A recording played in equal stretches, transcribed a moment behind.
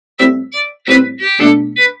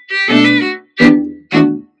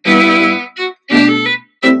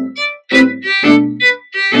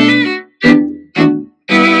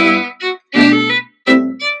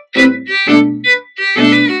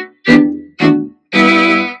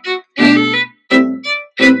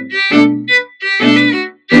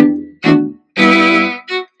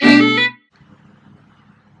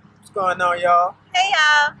going on, y'all? Hey,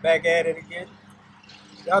 y'all. Back at it again.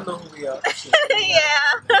 Y'all know who we are.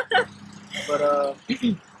 Yeah. But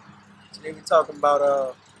today we're talking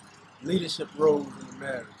about leadership roles in the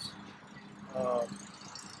marriage. Uh,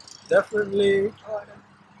 definitely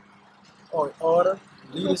order,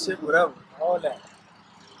 leadership, whatever, all that.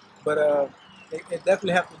 But it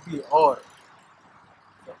definitely have to be order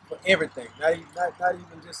for everything. Not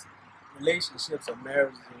even just relationships or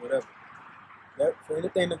marriages or whatever. For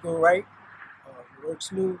anything to go right, work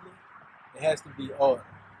smoothly, it has to be order.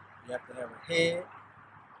 You have to have a head,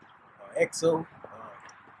 exo,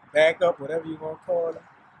 backup, whatever you want to call it.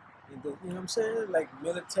 And you know what I'm saying? Like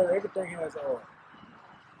military, everything has an order. You know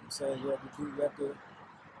what I'm saying? You have to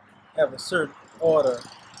have a certain order,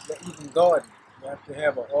 even gardening. You have to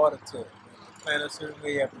have an order to it. You have to plan a certain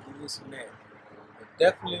way, you have to do this and that. But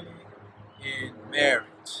definitely in marriage.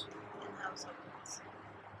 In households.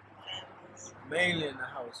 Families. Mainly in the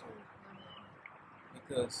household.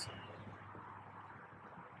 Because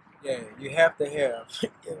you have to have, you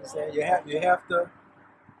know what I'm saying? You have to,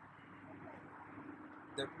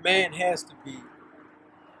 the man has to be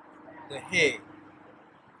the head,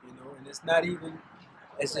 you know, and it's not even,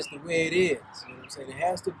 it's just the way it is, you know what I'm saying? It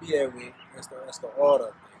has to be that way. That's the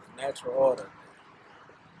order, the natural order.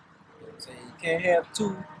 You know what I'm saying? You can't have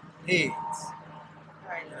two heads.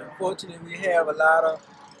 Right. And unfortunately, we have a lot of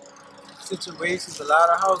situations, a lot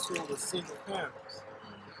of households with single parents.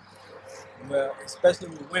 Well, especially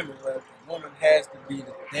with women, where the woman has to be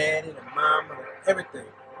the daddy, the mama, everything.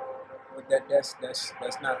 But that's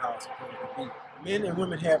not how it's supposed to be. Men and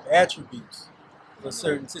women have attributes for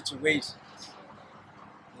certain situations.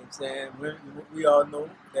 You know what I'm saying? We all know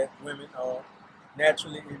that women are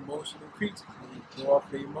naturally emotional creatures. We go off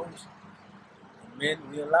their emotions. And men,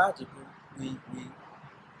 we are logical. We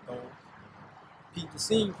peep the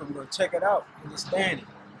scene from, go check it out, understand it,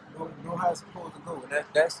 know how it's supposed to go. And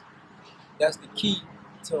that's the key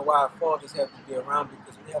to why fathers have to be around,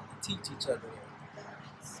 because we have to teach each other that.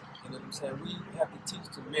 You know what I'm saying? We have to teach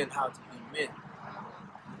the men how to be men.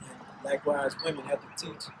 And likewise, women have to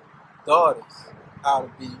teach daughters how to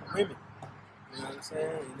be women. You know what I'm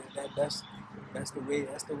saying? And that's the way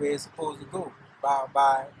it's supposed to go.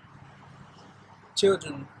 By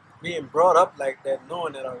children being brought up like that,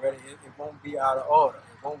 knowing that already, it won't be out of order.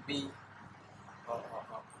 It won't be a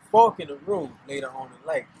fork in the road later on in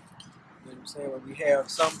life. You know what I'm saying? When we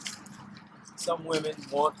have some women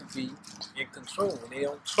want to be in control, and they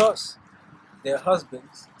don't trust their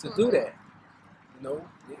husbands to do that. You know,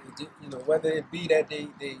 whether it be that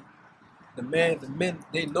the men,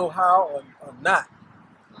 they know how or not.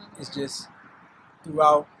 It's just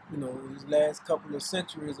throughout, you know, these last couple of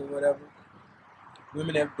centuries or whatever,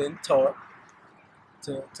 women have been taught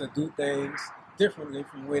to do things differently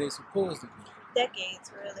from where they're supposed to be.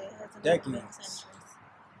 Decades, really. It hasn't even been centuries.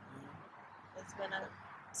 It's been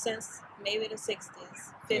since maybe the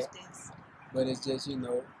 60s, 50s. Yeah. But it's just, you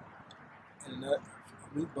know,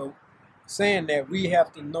 but saying that we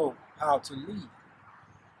have to know how to lead. You know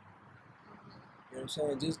what I'm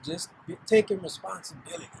saying? Just taking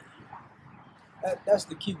responsibility. That's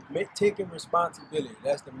the key. Taking responsibility.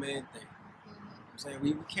 That's the main thing. You know what I'm saying?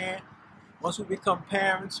 We can't, once we become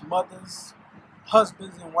parents, mothers,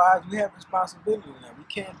 husbands, and wives, we have responsibility now. We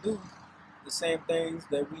can't do the same things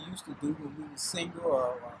that we used to do when we were single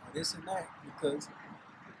or this and that, because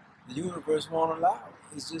the universe won't allow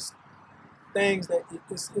it. It's just things that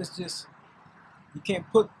it's just, you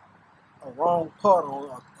can't put a wrong part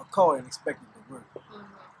on a car and expect it to work. You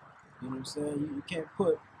know what I'm saying? You can't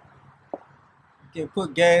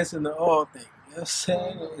put gas in the oil thing. You know what I'm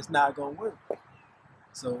saying? It's not gonna work.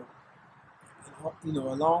 So, you know,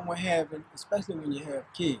 along with having, especially when you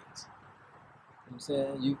have kids, you know what I'm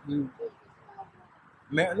saying?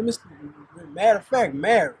 Matter of fact,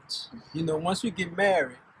 marriage. You know, once you get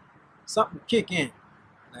married, something kick in.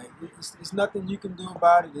 Like it's nothing you can do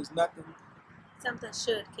about it. There's nothing. Something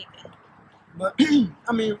should kick in. But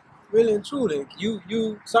I mean, really and truly,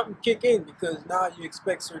 something kick in, because now you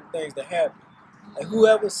expect certain things to happen. Like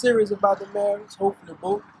whoever's serious about the marriage, hopefully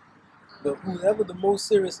both, but whoever the most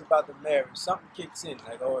serious about the marriage, something kicks in.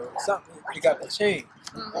 Like, or something, they got to change.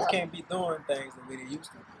 You can't be doing things the way they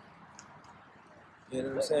used to do. You know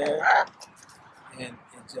what I'm saying? And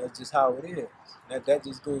that's just how it is. That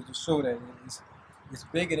just goes to show that it's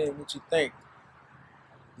bigger than what you think.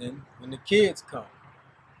 Then when the kids come,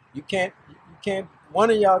 you can't, one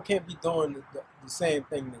of y'all can't be doing the same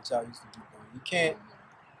thing that y'all used to be doing. You can't,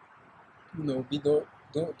 you know, be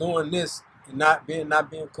doing this and not being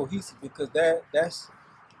cohesive, because that's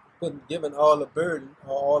giving all the burden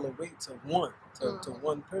or all the weight to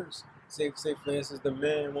one person. say for instance, the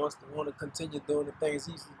man want to continue doing the things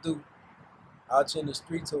he used to do out in the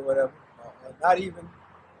streets or whatever, or not even,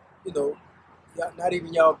 you know, not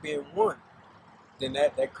even y'all being one, then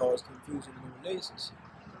that causes confusion in the relationship.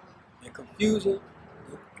 And confusion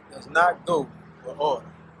does not go with order.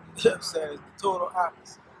 You know what I'm saying? It's the total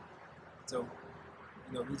opposite. So,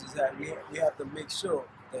 you know, we have to make sure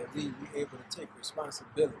that we able to take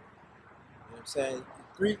responsibility. You know what I'm saying?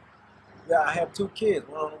 I have 2 kids,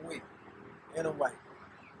 one on the way, and a wife.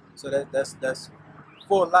 So that's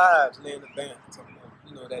 4 lives laying the band.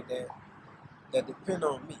 You know, that depend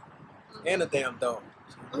on me. And a damn dog.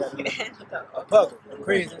 So you got a puzzle,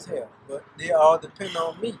 crazy as hell. But they all depend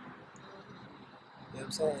on me. You know what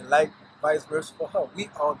I'm saying? Like vice versa for her. We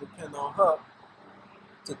all depend on her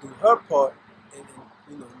to do her part in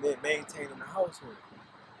you know, maintaining the household.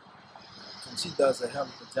 And she does a hell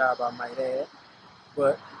of a job, I might add.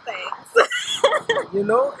 But thanks. You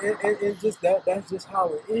know, it just that's just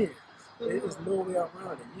how it is. There's no way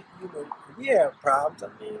around it. You know, we have problems. I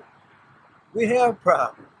mean, we have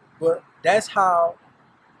problems, but that's how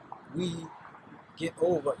we get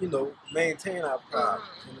over. You know, maintain our problems.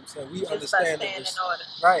 You know what I'm saying? We just understand staying in order.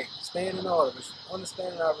 Right, staying in order,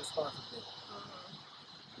 understanding our responsibility.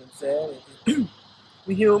 You know what I'm saying?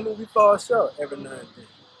 We human. We fall short every now and then,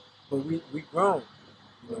 but we grown.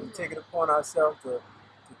 You know, we take it upon ourselves to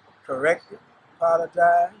correct it,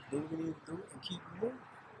 apologize, do what we need to do, and keep moving.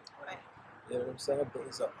 Right. You know what I'm saying? But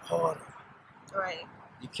it's a order. Right.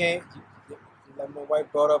 You can't. Like my wife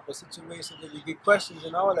brought up a situation that you get questions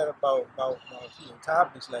and all that about you know,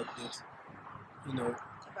 topics like this. You know,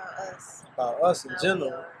 about us in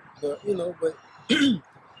general. But you know,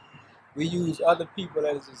 we use other people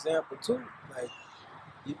as an example too. Like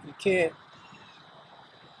you can't.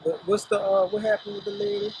 What's the what happened with the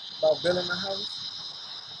lady about building a house?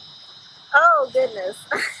 Oh goodness.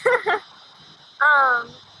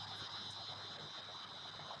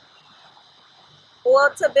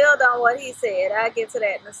 Well, to build on what he said, I'll get to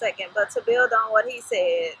that in a second, but to build on what he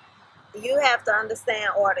said, you have to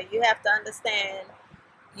understand order. You have to understand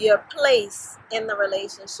your place in the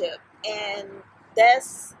relationship. And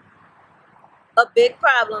that's a big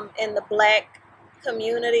problem in the Black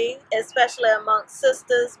community, especially amongst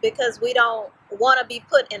sisters, because we don't want to be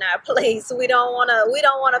put in our place. We don't want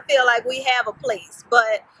to feel like we have a place.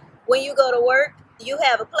 But when you go to work, you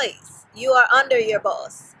have a place. You are under your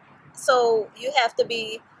boss. So you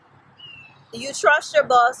trust your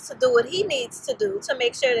boss to do what he needs to do to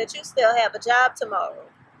make sure that you still have a job tomorrow.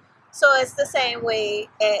 So it's the same way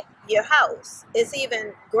at your house. It's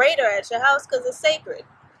even greater at your house because it's sacred.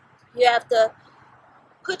 You have to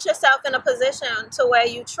put yourself in a position to where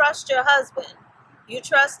you trust your husband. You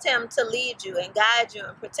trust him to lead you and guide you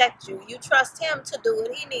and protect you. You trust him to do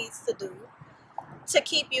what he needs to do to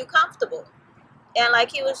keep you comfortable. And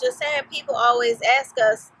like he was just saying, people always ask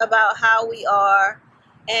us about how we are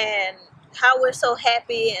and how we're so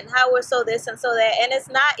happy and how we're so this and so that. And it's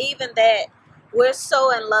not even that we're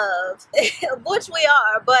so in love, which we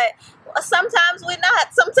are, but sometimes we're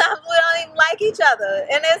not. Sometimes we don't even like each other.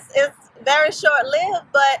 And it's very short-lived,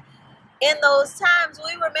 but in those times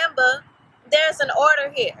we remember there's an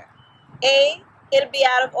order here. A, it'll be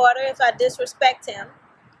out of order if I disrespect him.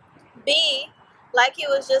 B, like he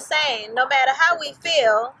was just saying, no matter how we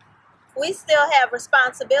feel, we still have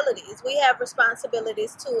responsibilities. We have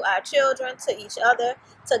responsibilities to our children, to each other,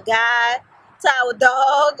 to God, to our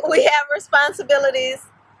dog. We have responsibilities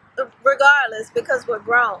regardless because we're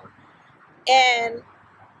grown. And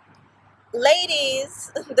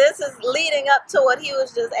ladies, this is leading up to what he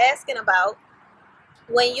was just asking about.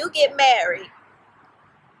 When you get married,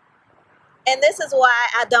 and this is why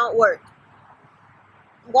I don't work.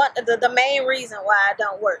 The main reason why I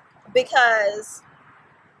don't work, because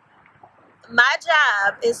my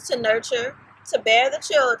job is to nurture, to bear the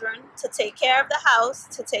children, to take care of the house,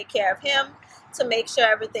 to take care of him, to make sure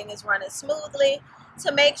everything is running smoothly,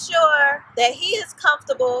 to make sure that he is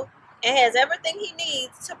comfortable and has everything he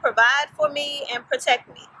needs to provide for me and protect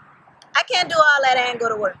me. I can't do all that and go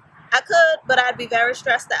to work. I could, but I'd be very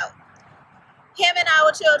stressed out. Him and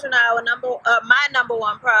our children are my number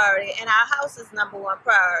one priority, and our house is number one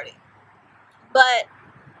priority. But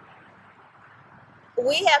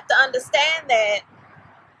we have to understand that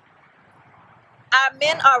our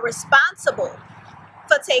men are responsible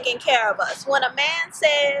for taking care of us. When a man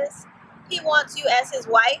says he wants you as his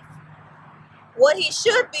wife, what he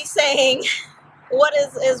should be saying, what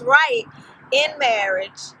is right in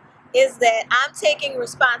marriage, is that I'm taking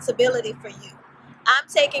responsibility for you. I'm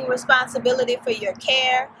taking responsibility for your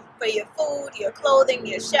care, for your food, your clothing,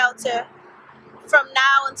 your shelter, from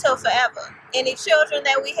now until forever. Any children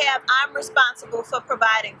that we have, I'm responsible for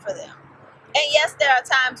providing for them. And yes, there are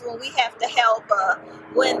times when we have to help,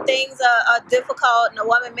 when things are difficult and a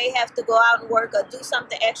woman may have to go out and work or do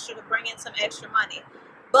something extra to bring in some extra money.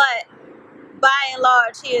 But by and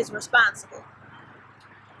large, he is responsible.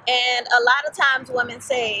 And a lot of times women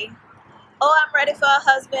say, oh, I'm ready for a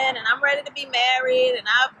husband and I'm ready to be married and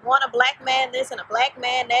I want a black man this and a black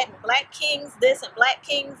man that and black kings this and black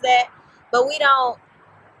kings that. But we don't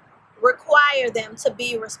require them to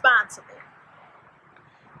be responsible.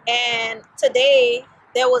 And today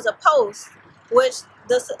there was a post which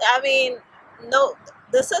the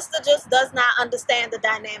sister just does not understand the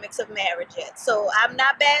dynamics of marriage yet. So I'm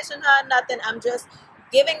not bashing her, nothing. I'm just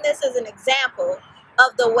giving this as an example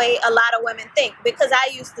of the way a lot of women think, because I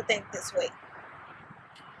used to think this way.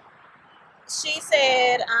 She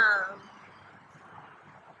said,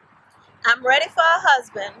 I'm ready for a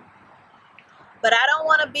husband, but I don't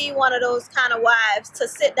want to be one of those kind of wives to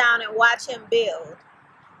sit down and watch him build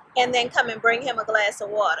and then come and bring him a glass of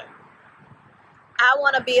water. I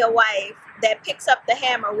want to be a wife that picks up the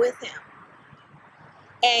hammer with him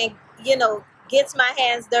and, gets my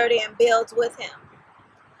hands dirty and builds with him.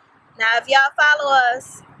 Now, if y'all follow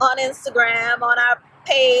us on Instagram, on our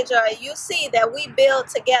page, or you see that we build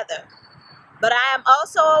together, but I am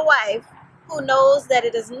also a wife who knows that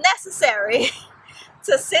it is necessary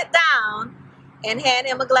to sit down and hand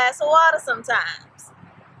him a glass of water sometimes.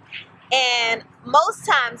 And most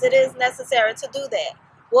times it is necessary to do that.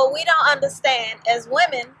 What we don't understand as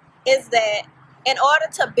women is that in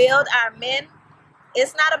order to build our men,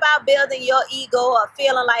 it's not about building your ego or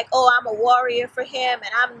feeling like, oh, I'm a warrior for him and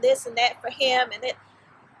I'm this and that for him. And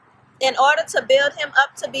in order to build him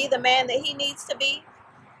up to be the man that he needs to be,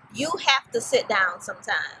 you have to sit down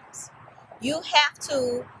sometimes. You have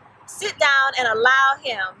to sit down and allow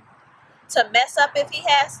him to mess up if he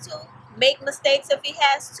has to, make mistakes if he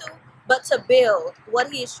has to, but to build what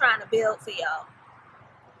he is trying to build for y'all.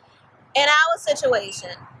 In our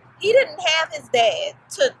situation, he didn't have his dad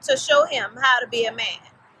to show him how to be a man.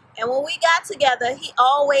 And when we got together, he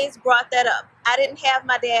always brought that up. I didn't have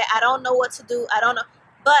my dad. I don't know what to do. I don't know.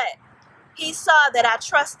 But he saw that I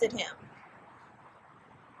trusted him.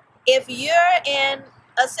 If you're in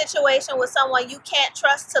a situation with someone you can't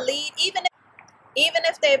trust to lead, even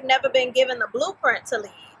if they've never been given the blueprint to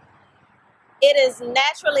lead, it is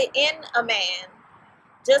naturally in a man,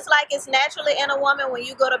 just like it's naturally in a woman when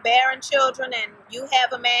you go to bearing children and you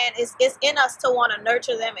have a man. It's in us to want to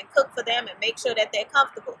nurture them and cook for them and make sure that they're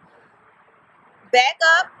comfortable. Back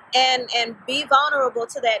up and be vulnerable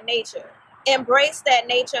to that nature. Embrace that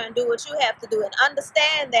nature and do what you have to do, and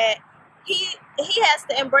understand that he has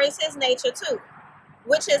to embrace his nature too,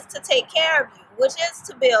 which is to take care of you, which is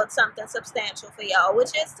to build something substantial for y'all,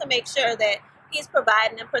 which is to make sure that he's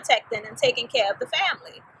providing and protecting and taking care of the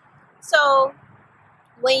family. So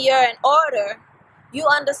when you're in order, you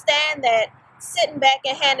understand that sitting back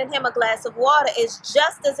and handing him a glass of water is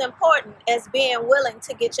just as important as being willing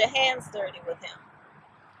to get your hands dirty with him.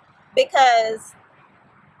 Because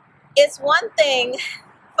it's one thing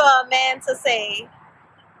for a man to say,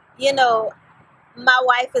 my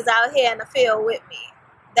wife is out here in the field with me.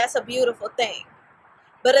 That's a beautiful thing.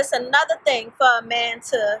 But it's another thing for a man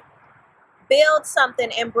to build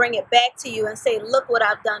something and bring it back to you and say, look what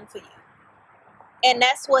I've done for you. And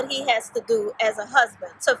that's what he has to do as a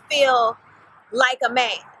husband, to feel like a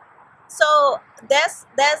man. So that's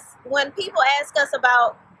when people ask us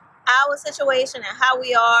about our situation and how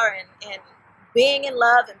we are and being in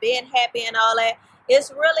love and being happy and all that,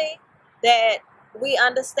 it's really that we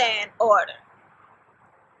understand order.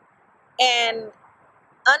 And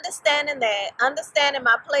understanding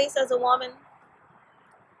my place as a woman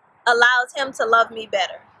allows him to love me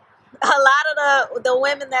better. A lot of the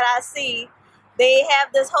women that I see, they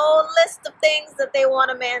have this whole list of things that they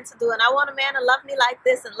want a man to do. And I want a man to love me like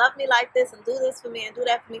this and love me like this and do this for me and do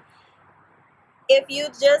that for me. If you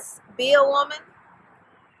just be a woman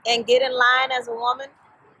and get in line as a woman,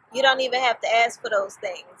 you don't even have to ask for those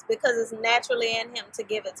things, because it's naturally in him to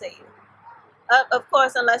give it to you. Of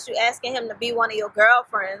course, unless you're asking him to be one of your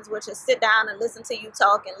girlfriends, which is sit down and listen to you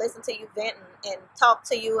talk and listen to you vent and talk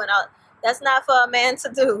to you and all. That's not for a man to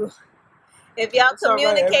do. If y'all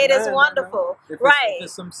communicate, it's wonderful. If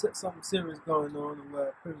there's something serious going on and where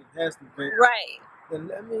a person has to vent, right? Then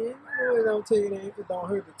it don't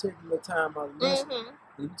hurt to take a little time out of Lisa.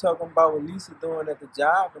 Mm-hmm. You talking about what Lisa doing at the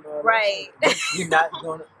job and all right. that. You're not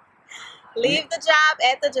gonna leave the job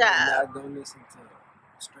at the job. You're not gonna listen to her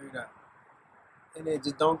straight up. And then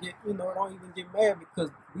just don't even get mad,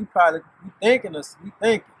 because we thinking. You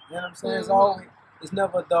know what I'm saying? Mm-hmm. It's always, it's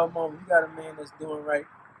never a dull moment. You got a man that's doing right,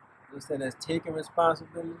 you understand, that's taking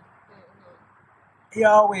responsibility. He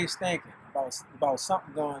always thinking about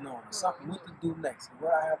something going on, something what to do next,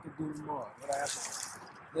 what I have to do tomorrow, what I have to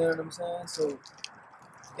do. You know what I'm saying? So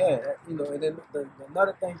yeah, you know, and then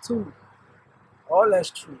another thing too, all that's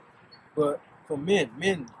true. But for men,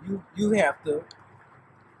 you have to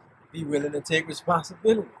be willing to take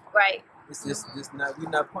responsibility. Right. It's just not, we're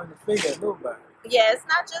not pointing a finger at nobody. Yeah, it's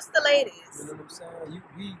not just the ladies. You know what I'm saying?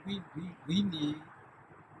 We need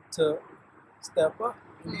to step up.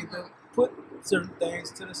 We need to put certain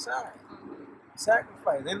things to the side.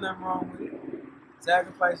 Sacrifice. Ain't nothing wrong with it.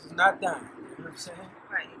 Sacrifice is not dying. You know what I'm saying?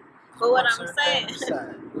 Right. Just But what put I'm certain saying, things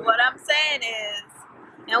aside. what I'm saying is,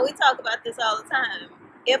 and we talk about this all the time.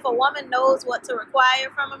 If a woman knows what to require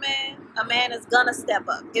from a man is gonna step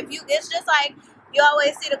up. If you, it's just like you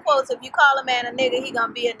always see the quotes. If you call a man a nigga, he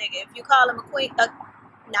gonna be a nigga. If you call him a queen,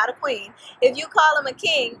 not a queen. If you call him a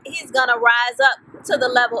king, he's gonna rise up to the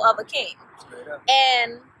level of a king. Straight up.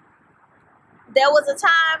 And there was a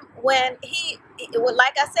time when he,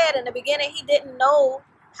 like I said in the beginning, he didn't know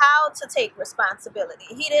how to take responsibility.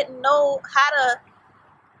 He didn't know how to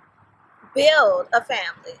build a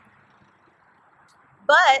family.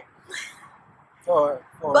 But For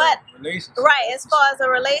relationship. right, as far as a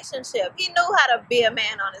relationship, he knew how to be a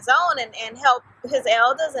man on his own and help his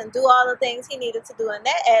elders and do all the things he needed to do in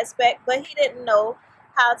that aspect, but he didn't know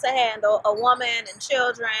how to handle a woman and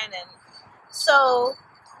children. And so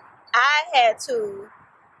I had to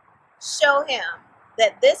show him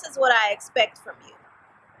that this is what I expect from you.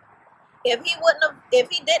 If he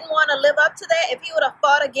didn't want to live up to that, if he would have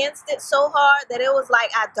fought against it so hard that it was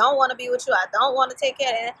like, I don't want to be with you, I don't want to take care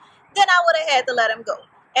of it, then I would have had to let him go.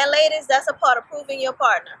 And ladies, that's a part of proving your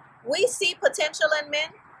partner. We see potential in men,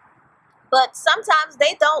 but sometimes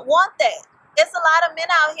they don't want that. There's a lot of men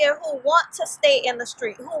out here who want to stay in the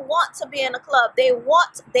street, who want to be in a club. They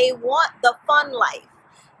want the fun life.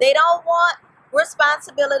 They don't want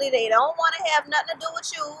responsibility. They don't want to have nothing to do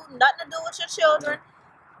with you, nothing to do with your children.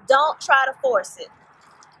 Don't try to force it.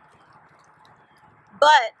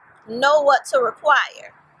 But know what to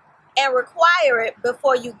require. And require it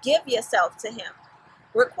before you give yourself to him.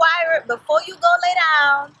 Require it before you go lay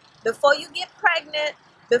down, before you get pregnant,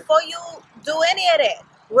 before you do any of that.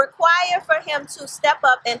 Require for him to step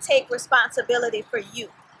up and take responsibility for you.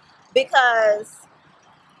 Because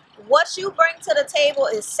what you bring to the table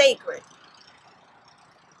is sacred.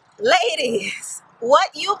 Ladies, what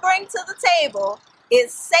you bring to the table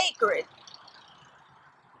is sacred.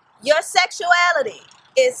 Your sexuality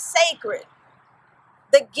is sacred.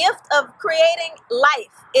 The gift of creating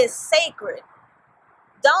life is sacred.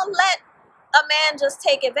 Don't let a man just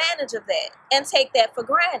take advantage of that and take that for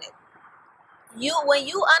granted. When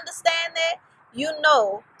you understand that, you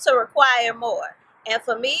know to require more. And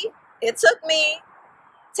for me, it took me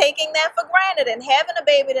taking that for granted and having a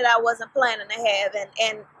baby that I wasn't planning to have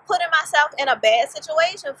and putting myself in a bad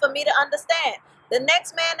situation for me to understand. The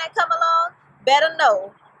next man that come along better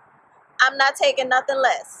know I'm not taking nothing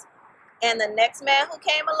less. And the next man who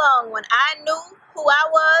came along, when I knew who I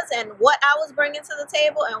was and what I was bringing to the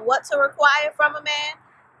table and what to require from a man,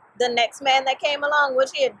 the next man that came along,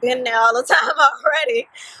 which he had been there all the time already,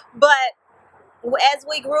 but as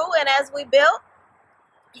we grew and as we built,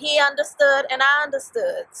 he understood and I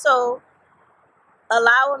understood. So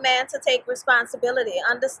allow a man to take responsibility.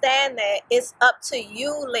 Understand that it's up to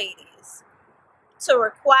you, ladies, to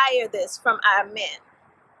require this from our men.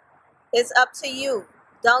 It's up to you.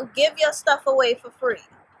 Don't give your stuff away for free.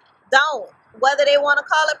 Don't. Whether they want to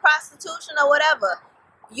call it prostitution or whatever,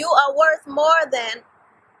 you are worth more than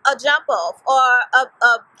a jump off or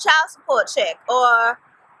a child support check or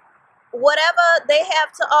whatever they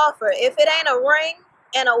have to offer. If it ain't a ring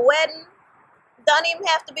and a wedding, don't even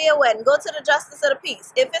have to be a wedding. Go to the justice of the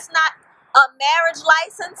peace. If it's not a marriage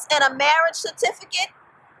license and a marriage certificate,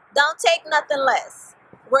 don't take nothing less.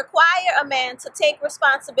 Require a man to take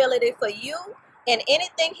responsibility for you and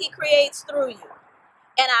anything he creates through you.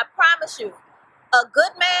 And I promise you, a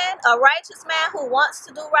good man, a righteous man who wants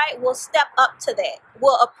to do right will step up to that,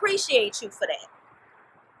 will appreciate you for that.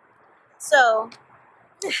 So,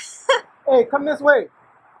 Hey, come this way.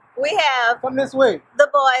 we have Come this way. the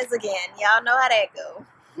boys again. Y'all know how that go.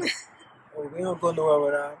 Oh, we don't go nowhere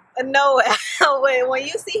without him. Nowhere. When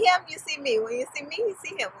you see him, you see me. When you see me, you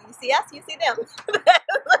see him. When you see us, you see them.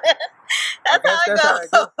 That's how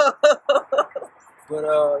it goes. But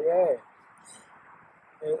yeah.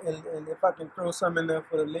 And if I can throw something in there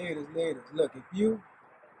for the ladies, look, if you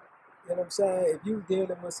know what I'm saying, if you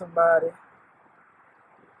dealing with somebody,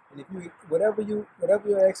 and if you whatever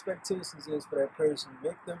your expectations is for that person,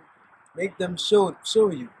 make them Make them show you.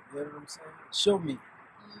 You know what I'm saying? Show me.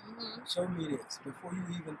 Mm-hmm. Show me this before you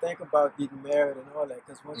even think about getting married and all that.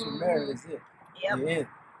 Because once you're married, it's it. Yep. You're in.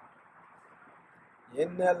 You're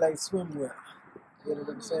in there like swimwear. You know what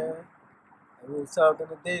I'm saying? And we was talking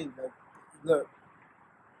today, like, look,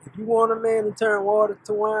 if you want a man to turn water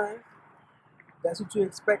to wine, that's what you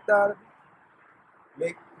expect out of him.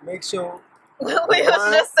 Make sure we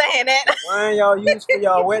was just saying that. the wine y'all use for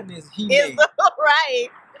y'all wedding is he made. Right.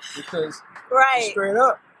 Because right. Straight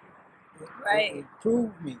up. Right.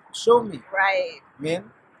 Prove me. Show me. Right.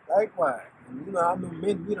 Men, likewise. And, you know, I know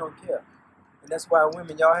men, we don't care. And that's why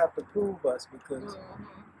women, y'all have to prove us because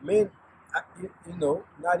men, you know,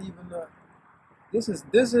 not even this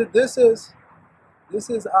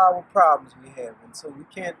is our problems we have, and so we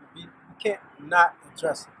can't not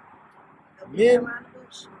address it. Men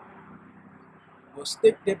will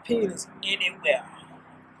stick their penis anywhere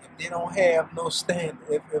if they don't have no standard.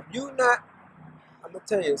 If you not, I'm gonna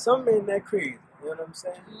tell you, some men that crazy. You know what I'm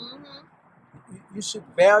saying? You should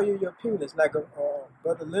value your penis like a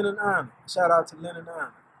brother Lennon Arnold. Shout out to Lennon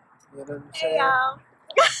Arnold. You know what I'm saying?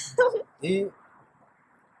 Hey, y'all.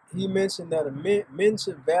 He mentioned that men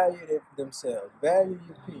should value themselves. Value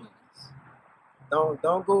your penis. Don't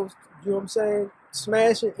go, you know what I'm saying,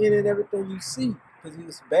 smashing in and everything you see. Because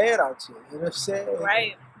it's bad out here. You know what I'm saying?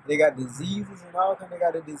 Right. They got diseases and all kinds. They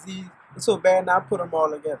got a disease. It's so bad now I put them all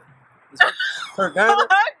together. It's syphilidia.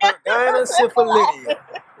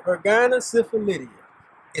 Syphilidia.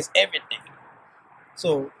 It's everything.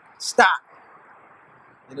 So stop.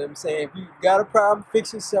 You know what I'm saying? If you got a problem,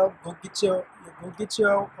 fix yourself. Go get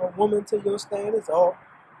your woman to your standards. Or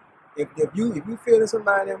if you feeling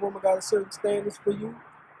that woman got a certain standards for you,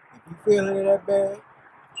 if you feeling it that bad,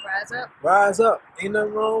 rise up. Ain't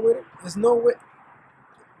nothing wrong with it. There's no way.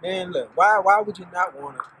 Man, look, why would you not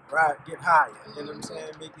want to get higher? You know what I'm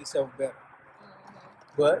saying? Make yourself better.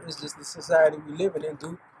 But it's just the society we live in, and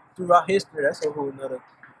through our history, that's a whole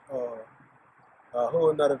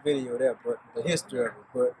nother video there, but the history of it.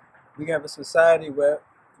 But we have a society where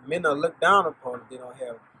men are looked down upon if they don't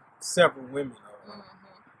have several women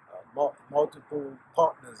or multiple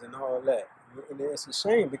partners and all that. And it's a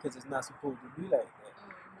shame because it's not supposed to be like that.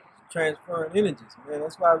 Transferring energies, man.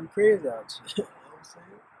 That's why we crazy out here. You know what I'm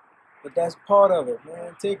saying? But that's part of it,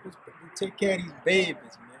 man. Take care of these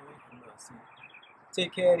babies, man.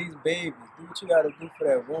 Take care of these babies. Do what you got to do for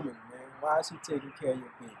that woman, man. Why is she taking care of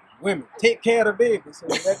your baby? Women, take care of the baby so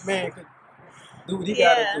that man can do what he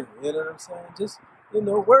got to do. You know what I'm saying? Just,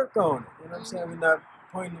 work on it. You know what I'm saying? We're not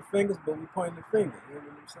pointing the fingers, but we're pointing the finger. You know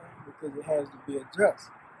what I'm saying? Because it has to be addressed.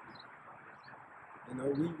 You know,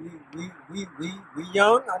 we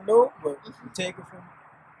young, I know, but if you take it from,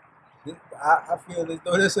 I feel as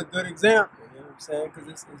though this is a good example. You know what I'm saying? Because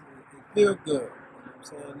it feels good. You know what I'm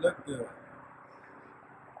saying? Look good.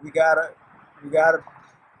 We gotta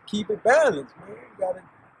keep it balanced, man. We gotta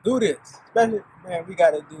do this. Especially, man, we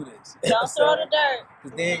gotta do this. Don't throw the dirt.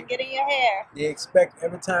 They get in your hair. They expect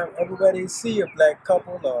every time everybody see a black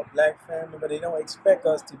couple or a black family, but they don't expect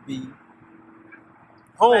us to be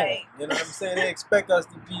home. Right. You know what I'm saying? They expect us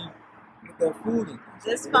to be with their food and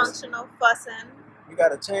dysfunctional, fussing. We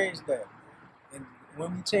gotta change that. And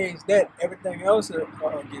when we change that, everything else will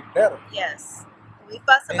get better. Yes. We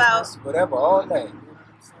fuss business, about whatever, all that.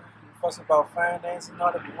 Fuss about finance and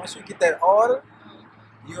all that, but once you get that order,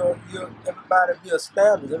 everybody be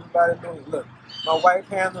established. Everybody knows. Look, my wife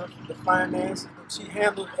handled the finances. She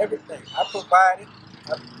handled everything. I provided.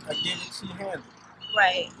 I give it. She handled.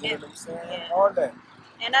 Right. You know what I'm saying? Yeah. All that.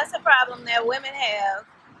 And that's a problem that women have,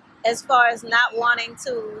 as far as not wanting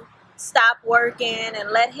to stop working and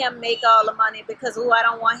let him make all the money because I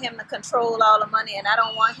don't want him to control all the money and I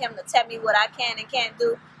don't want him to tell me what I can and can't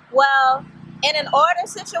do. Well, in an order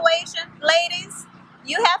situation, ladies,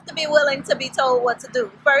 you have to be willing to be told what to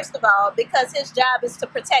do, first of all, because his job is to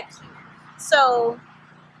protect you. So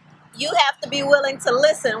you have to be willing to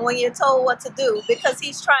listen when you're told what to do because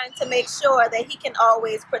he's trying to make sure that he can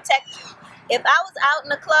always protect you. If I was out in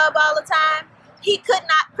the club all the time, he could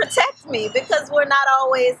not protect me because we're not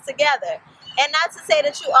always together. And not to say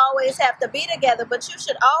that you always have to be together, but you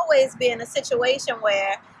should always be in a situation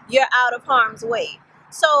where you're out of harm's way.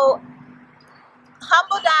 So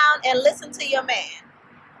humble down and listen to your man.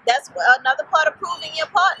 That's another part of proving your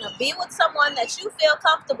partner. Be with someone that you feel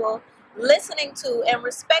comfortable listening to and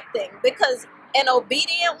respecting, because an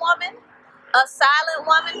obedient woman, a silent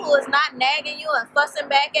woman who is not nagging you and fussing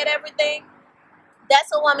back at everything,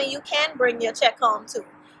 that's a woman you can bring your check home to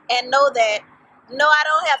and know that, no, I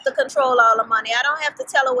don't have to control all the money. I don't have to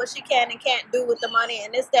tell her what she can and can't do with the money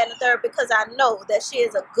and this, that, and the third, because I know that she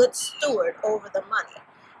is a good steward over the money.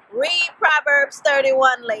 Read Proverbs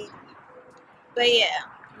 31, ladies. But yeah,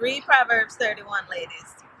 read Proverbs 31,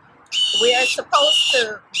 ladies. We are supposed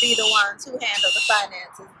to be the ones who handle the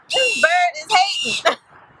finances. This bird is hating.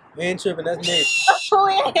 We ain't tripping, that's me.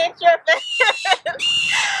 We ain't tripping.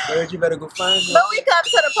 Bird, you better go find me. But we come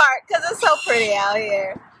to the park because it's so pretty out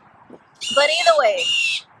here. But either way,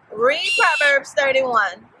 read Proverbs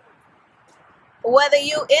 31. Whether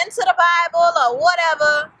you into the Bible or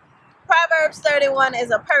whatever, Proverbs 31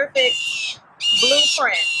 is a perfect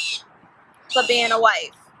blueprint for being a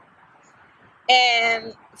wife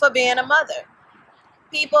and for being a mother.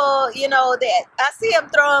 People, you know, that I see them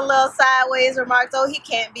throwing little sideways remarks, oh, he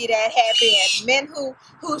can't be that happy, and men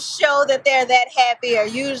who show that they're that happy are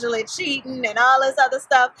usually cheating and all this other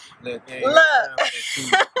stuff. Look,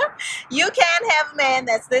 you can have a man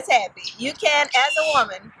that's this happy. You can, as a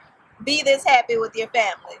woman, be this happy with your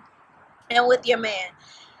family and with your man.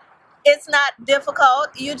 It's not difficult.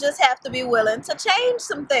 You just have to be willing to change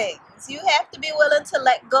some things. You have to be willing to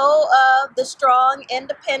let go of the strong,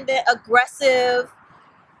 independent, aggressive,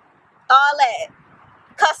 all that.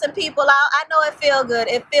 Cussing people out. I know it feels good.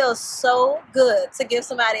 It feels so good to give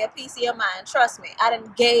somebody a piece of your mind. Trust me. I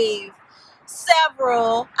done gave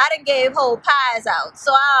whole pies out.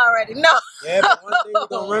 So I already know. Yeah, but one day we're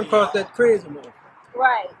going to run across that crazy man.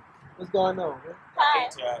 Right. What's going on? Hi.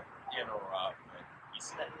 You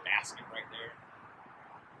see that basket right there?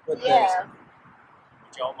 What Yeah. basket?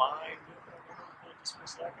 Would y'all mind just for a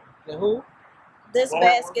second? The who? This Well,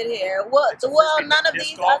 basket here. Well, none of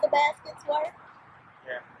these other baskets work.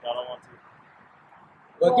 Yeah, y'all don't want to.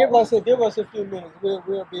 Well, give us a few minutes. We'll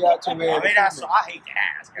be out to where. I mean, I hate to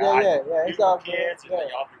ask. Yeah. It's all good. Kids, Yeah. and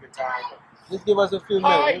y'all have a good time. But Just give us a few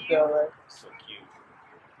minutes. It's all right. so cute.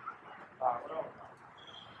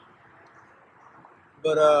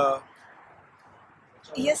 But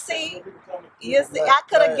You see, I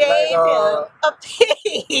could have gave him a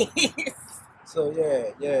piece. So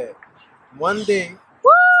yeah. One day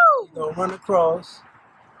Woo! you're gonna run across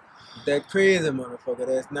that crazy motherfucker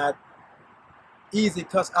that's not easy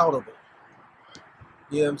cuss outable.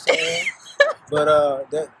 You know what I'm saying?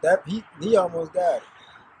 But he almost got it.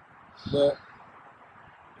 But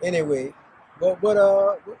anyway, yeah,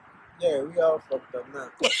 we all fucked up now.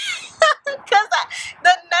 Cause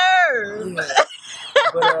the nerve. Yeah.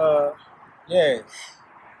 But yeah,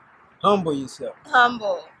 humble yourself.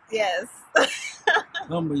 Humble, yes.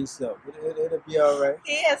 Humble yourself. It'll be all right.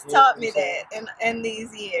 He has taught me that in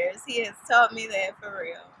these years. He has taught me that for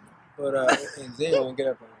real. But and Zay won't get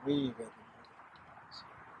up and read.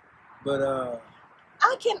 But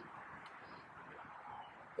I can.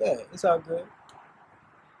 yeah, it's all good.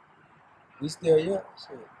 We still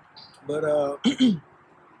shit. But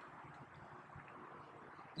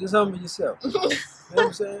just humble yourself. You know what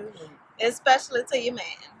I'm saying? Especially to your man.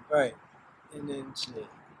 Right. And then shit.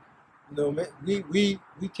 You know, we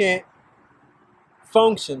can't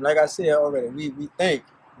function like I said already. We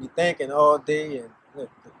thinking all day and look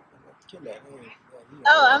kill that man.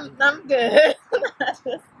 Oh, I'm good.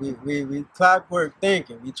 we clockwork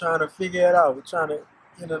thinking. We trying to figure it out. We trying to,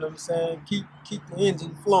 you know what I'm saying, keep the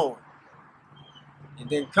engine flowing. And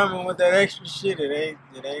then coming with that extra shit, it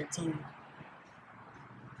ain't too.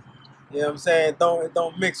 You know what I'm saying? It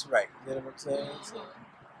don't mix right. You know what I'm saying? So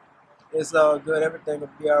it's all good. Everything will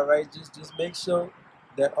be all right. Just make sure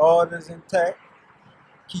that all is intact.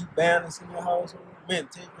 Keep balancing your household. Man,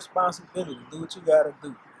 take responsibility. Do what you gotta do.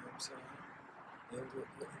 You know what I'm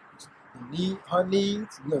saying? Her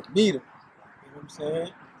needs, look, meet them. You know what I'm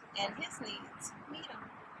saying? And his needs, meet him.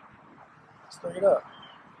 Straight up.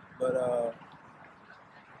 But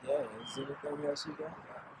yeah, is there anything else you got?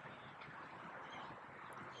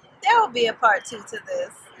 There will be a part 2 to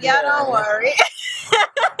this. Y'all don't worry.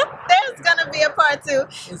 There's gonna be a part 2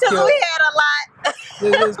 because we had a lot.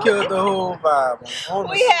 This just killed the whole vibe.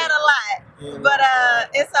 We had a lot, yeah, but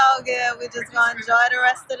it's all good. We're just gonna enjoy the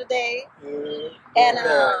rest of the day. Yeah. And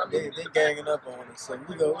they ganging up on us, so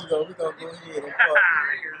we gonna go ahead and fuck.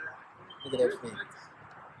 Look at that face.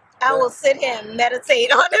 I will sit here and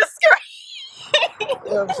meditate on the screen. You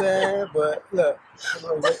know what I'm saying? But look, I'm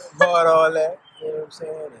gonna avoid all that. You know what I'm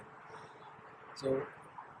saying? And so,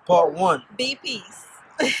 part 1. Be peace.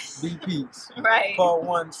 Be peace. Right. Part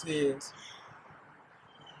 1 says,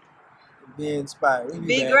 be inspired.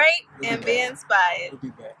 Be great and be inspired. We'll be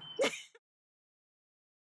back.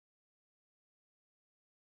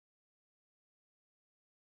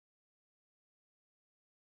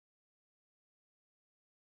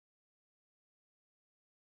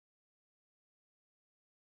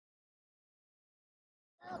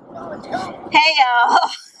 Hey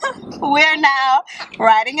y'all, we're now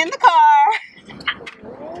riding in the car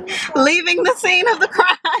leaving the scene of the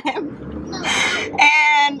crime.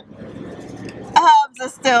 And Hubs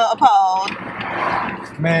is still appalled.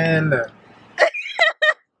 Man, look.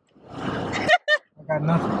 I got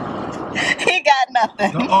nothing. He got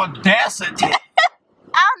nothing. The audacity. I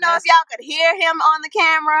don't know if y'all could hear him on the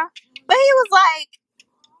camera, but he was like,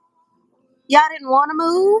 y'all didn't want to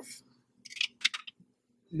move?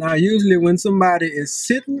 Now, usually when somebody is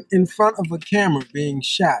sitting in front of a camera being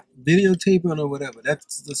shot, videotaping or whatever,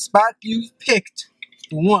 that's the spot you picked,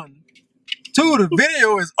 for one. Two, the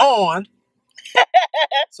video is on.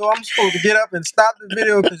 So I'm supposed to get up and stop the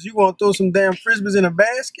video because you want to throw some damn frisbees in a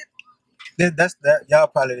basket? That's that. Y'all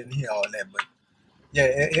probably didn't hear all that, but yeah,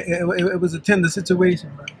 it was a tender situation,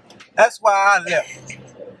 bro. That's why I left.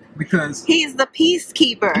 Because he's the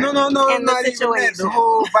peacekeeper. No, in not the even that. situation. The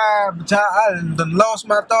whole vibe, I done lost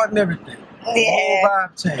my thought and everything. Yeah. The whole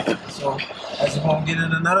vibe changed. So I just want to get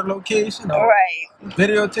in another location. Or right.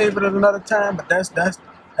 Videotape it at another time. But that's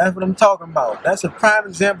what I'm talking about. That's a prime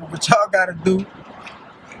example of what y'all gotta do.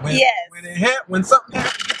 When something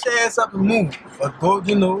happens, get your ass up and move. But go,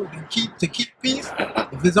 to keep peace.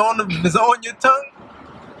 If it's on your tongue,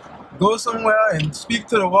 go somewhere and speak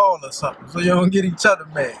to the wall or something, so you don't get each other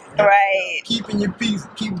mad. Right. Keeping your peace,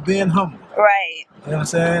 keep being humble. Right. You know what I'm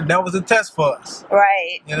saying? That was a test for us.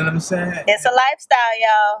 Right. You know what I'm saying? It's a lifestyle,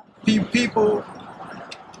 y'all. People,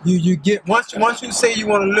 you get once you say you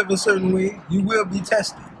want to live a certain way, you will be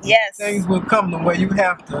tested. Yes. Things will come the way you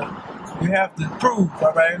have to prove.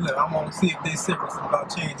 All right, look, I'm gonna see if they're serious about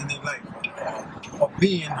changing their life or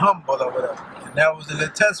being humble or whatever. And that was a little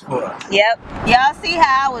test for us. Yep. Y'all see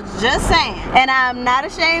how I was just saying, and I'm not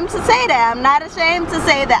ashamed to say that. I'm not ashamed to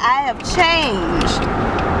say that I have changed.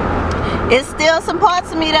 It's still some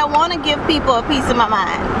parts of me that want to give people a piece of my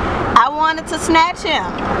mind. I wanted to snatch him,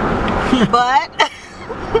 but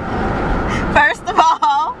first of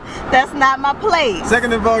all, that's not my place.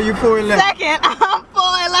 Second of all, you're 4'11". Second, I'm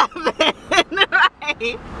 4'11".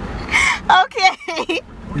 Right. Okay.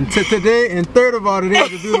 And today, and third of all, today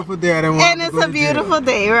is a beautiful day. And it's a beautiful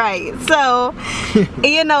day, right? So,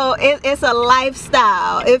 you know, it's a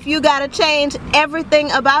lifestyle. If you gotta change everything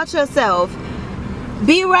about yourself,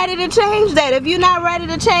 be ready to change that. If you're not ready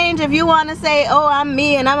to change, if you want to say, oh, I'm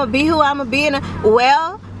me and I'm gonna be who I'm gonna be,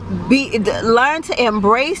 learn to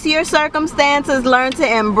embrace your circumstances, learn to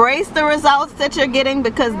embrace the results that you're getting,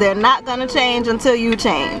 because they're not gonna change until you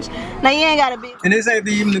change. Now you ain't gotta be. And this ain't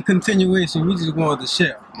even the continuation. We just wanted to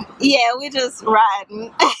share. Yeah, we just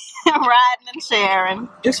riding, riding and sharing.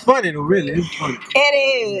 It's funny though, really. It's funny.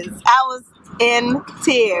 It is. I was in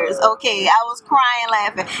tears. Okay, I was crying,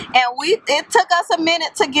 laughing, and it took us a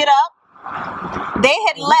minute to get up. They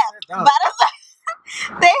had left by the time.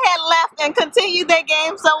 They had left and continued their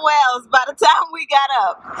game somewhere else by the time we got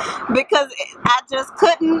up, because I just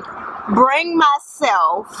couldn't bring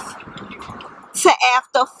myself to,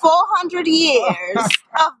 after 400 years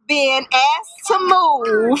of being asked to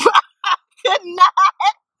move, I could not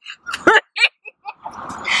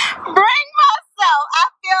bring myself. I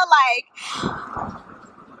feel like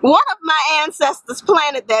one of my ancestors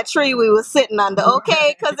planted that tree we were sitting under,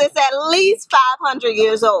 okay? Because it's at least 500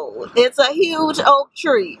 years old. It's a huge oak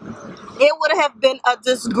tree. It would have been a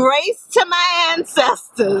disgrace to my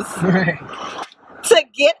ancestors to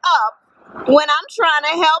get up when I'm trying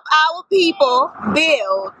to help our people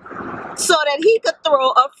build, so that he could throw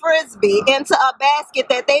a frisbee into a basket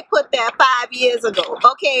that they put there 5 years ago,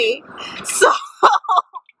 okay? So...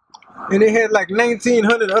 And they had like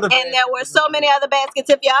 1,900 other baskets. And there were so many other baskets.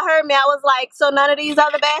 If y'all heard me, I was like, so none of these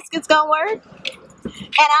other baskets gonna work?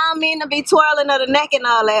 And I don't mean to be twirling of the neck and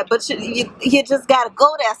all that, but you just gotta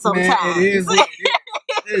go there sometimes. Man, it is what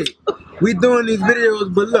it is. Hey, we doing these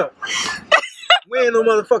videos, but look, we ain't no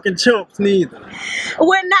motherfucking chumps neither.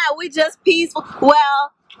 We're not. We just peaceful.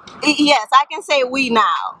 Well, yes, I can say we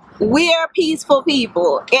now. We're peaceful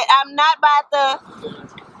people. I'm not about the...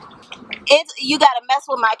 you gotta mess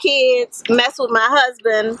with my kids, mess with my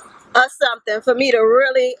husband or something for me to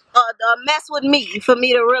really, mess with me for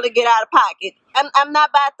me to really get out of pocket. I'm not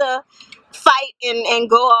about to fight and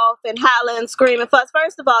go off and holler and scream and fuss.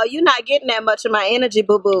 First of all, you're not getting that much of my energy,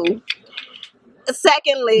 boo-boo.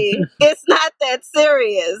 Secondly, it's not that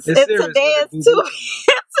serious. Today is too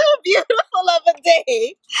beautiful of a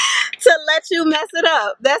day to let you mess it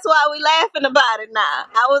up. That's why we laughing about it now.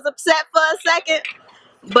 I was upset for a second,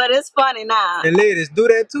 but it's funny now. And ladies, do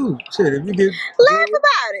that too. Shit, if you get laugh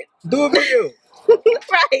about it. Do a video.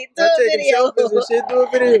 Right, do a video. And shit, do a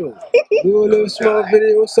video. Do a little small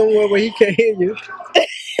video somewhere where he can't hear you.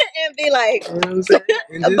 And and be like, You know what I'm saying?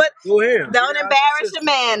 And just but go ahead. don't embarrass your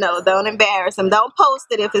man though. Don't embarrass him. Don't post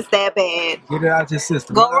it if it's that bad. Get it out your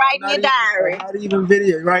system. Go write in your diary. Not even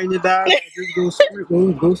video. Write in your diary. Just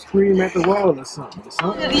go scream at the wall or something.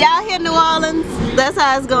 Y'all hear New Orleans? That's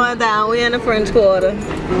how it's going down. We're in the French Quarter,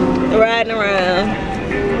 riding around.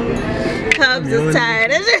 Cubs is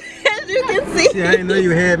tired, as you can see. See, I didn't know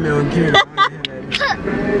you had me on camera.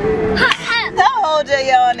 Don't hold your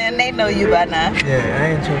yawn and they know you by now. Yeah, I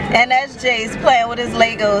ain't tripping. And that's Jace playing with his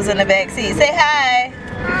Legos in the back seat. Say hi.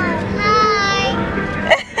 Hi.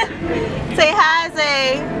 Say hi,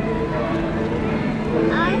 Zay.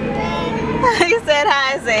 He said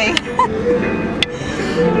hi, Zay.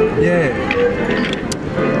 Yeah.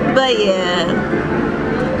 But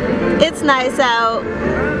yeah, it's nice out.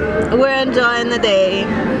 We're enjoying the day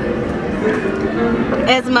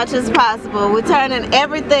as much as possible. We're turning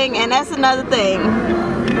everything, and that's another thing.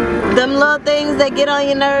 Them little things that get on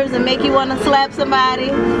your nerves and make you want to slap somebody,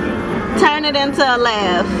 turn it into a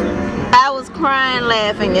laugh. I was crying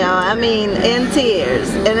laughing, y'all. I mean, in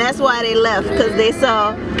tears. And that's why they left, because they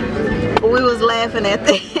saw we was laughing at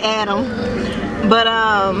them. But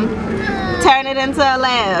turn it into a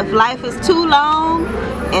laugh. Life is too long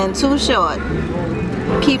and too short.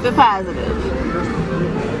 Keep it positive.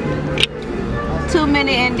 Too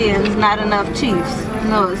many Indians, not enough chiefs.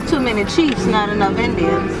 No, it's too many chiefs, not enough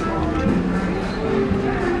Indians.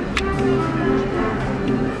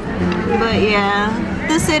 But yeah,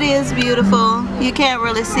 the city is beautiful. You can't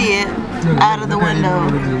really see it out of the window.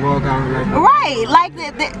 Right, like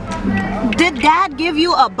did God give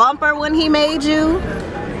you a bumper when he made you?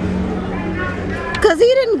 Because he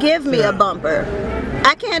didn't give me a bumper.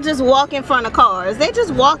 I can't just walk in front of cars. They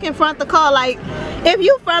just walk in front of the car. Like, if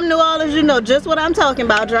you from New Orleans, you know just what I'm talking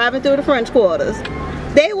about, driving through the French Quarters.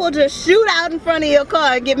 They will just shoot out in front of your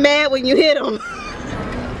car and get mad when you hit them.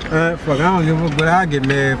 Fuck, I don't give a, but I get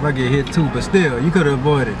mad if I get hit too, but still, you could have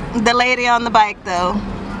avoided it. The lady on the bike, though.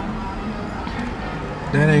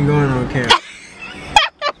 That ain't going on camera.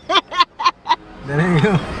 That ain't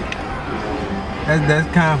going. That's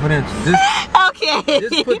confidential. Okay.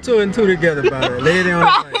 Just put two and two together about it. Lady on the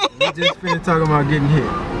bike. We just finished talking about getting hit.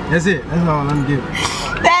 That's it. That's all I'm giving.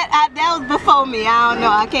 That was before me. I don't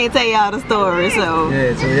know. I can't tell y'all the story, so.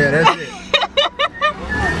 Yeah, so yeah, that's it.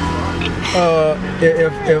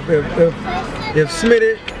 If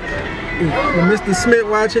Smitty, if Mr. Smith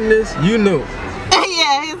watching this, you know.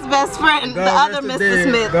 Yeah, his best friend, the other Mr.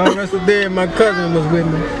 Smith. God rest the dead, my cousin was with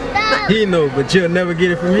me. He know, but you'll never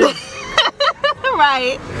get it from him.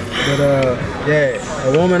 Right. But yeah, a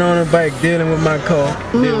woman on a bike dealing with my car,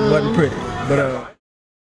 it wasn't pretty. But